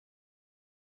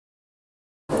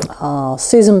Oh,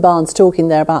 Susan Barnes talking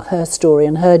there about her story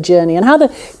and her journey and how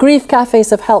the grief cafes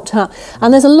have helped her.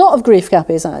 And there's a lot of grief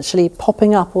cafes actually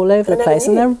popping up all over the place,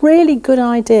 and they're a really good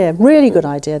idea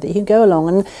that you can go along.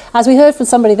 And as we heard from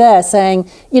somebody there saying,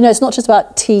 you know, it's not just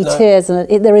about tears, and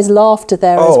there is laughter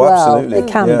there as well. Absolutely. It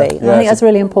can be. I think that's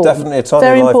really important. Definitely a time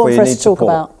very in life important where for you us to need talk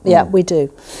support. about. Yeah, we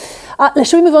do.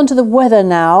 Shall we move on to the weather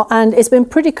now? And it's been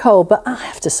pretty cold, but I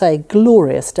have to say,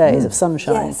 glorious days of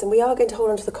sunshine. Yes, and we are going to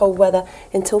hold on to the cold weather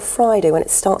until Friday when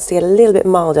it starts to get a little bit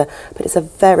milder, but it's a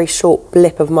very short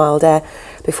blip of mild air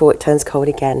before it turns cold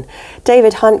again.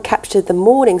 David Hunt captured the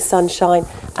morning sunshine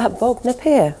at Bognor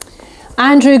Pier.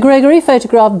 Andrew Gregory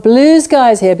photographed blue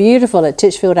skies here, beautiful, at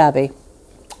Titchfield Abbey.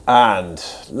 And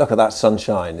look at that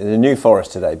sunshine in the New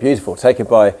Forest today. Beautiful, taken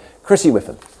by Chrissy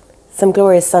Whiffen. Some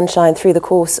glorious sunshine through the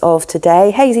course of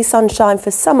today. Hazy sunshine for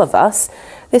some of us.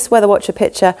 This Weather Watcher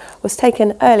picture was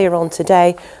taken earlier on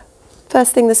today.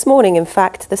 First thing this morning, in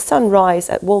fact, the sunrise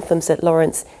at Waltham St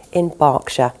Lawrence in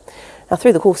Berkshire. Now,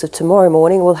 through the course of tomorrow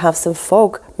morning, we'll have some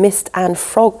fog, mist and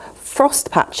frost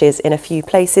patches in a few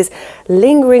places.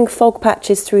 Lingering fog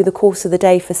patches through the course of the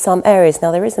day for some areas.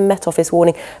 Now, there is a Met Office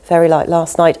warning, very light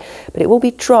last night, but it will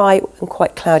be dry and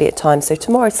quite cloudy at times. So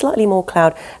tomorrow, slightly more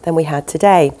cloud than we had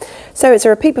today. So it's a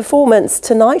repeat performance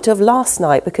tonight of last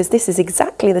night, because this is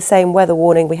exactly the same weather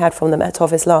warning we had from the Met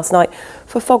Office last night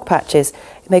for fog patches.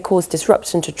 It may cause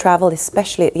disruption to travel,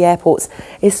 especially at the airports,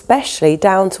 especially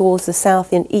down towards the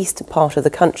south and east part of the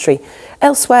country.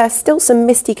 Elsewhere, still some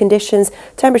misty conditions,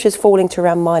 temperatures falling to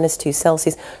around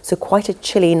 -2°C, so quite a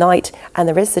chilly night, and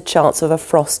there is the chance of a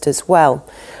frost as well.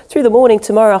 Through the morning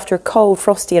tomorrow, after a cold,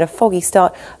 frosty and a foggy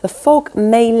start, the fog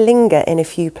may linger in a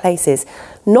few places.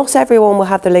 Not everyone will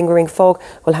have the lingering fog.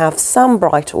 We'll have some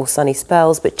bright or sunny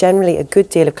spells, but generally a good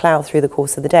deal of cloud through the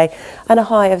course of the day, and a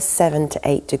high of 7 to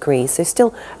 8 degrees. So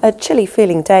still a chilly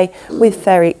feeling day with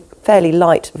fairly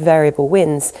light variable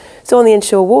winds. So on the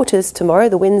inshore waters tomorrow,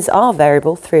 the winds are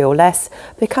variable, 3 or less,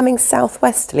 becoming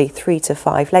southwesterly 3 to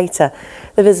 5 later.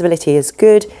 The visibility is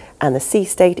good and the sea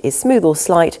state is smooth or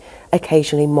slight,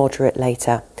 occasionally moderate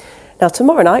later. Now,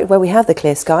 tomorrow night, where we have the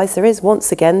clear skies, there is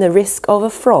once again the risk of a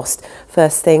frost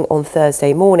first thing on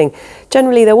Thursday morning.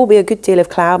 Generally, there will be a good deal of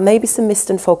cloud, maybe some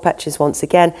mist and fog patches once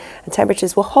again, and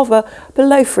temperatures will hover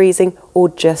below freezing or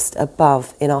just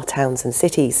above in our towns and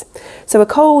cities. So a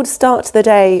cold start to the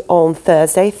day on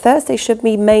Thursday. Thursday should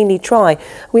be mainly dry.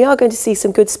 We are going to see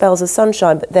some good spells of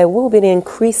sunshine, but there will be an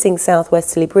increasing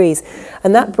southwesterly breeze,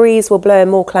 and that breeze will blow in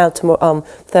more cloud tomorrow,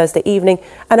 Thursday evening,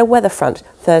 and a weather front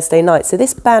Thursday night. So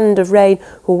this band of rain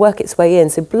will work its way in.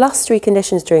 So blustery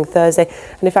conditions during Thursday,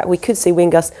 and in fact we could see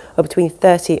wind gusts of between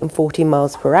 30 and 40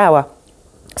 miles per hour.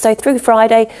 So through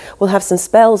Friday, we'll have some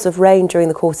spells of rain during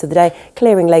the course of the day,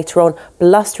 clearing later on,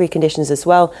 blustery conditions as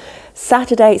well.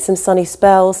 Saturday, some sunny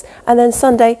spells, and then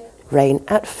Sunday, rain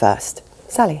at first.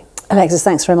 Sally. Alexis,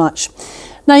 thanks very much.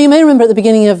 Now, you may remember at the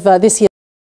beginning of this year,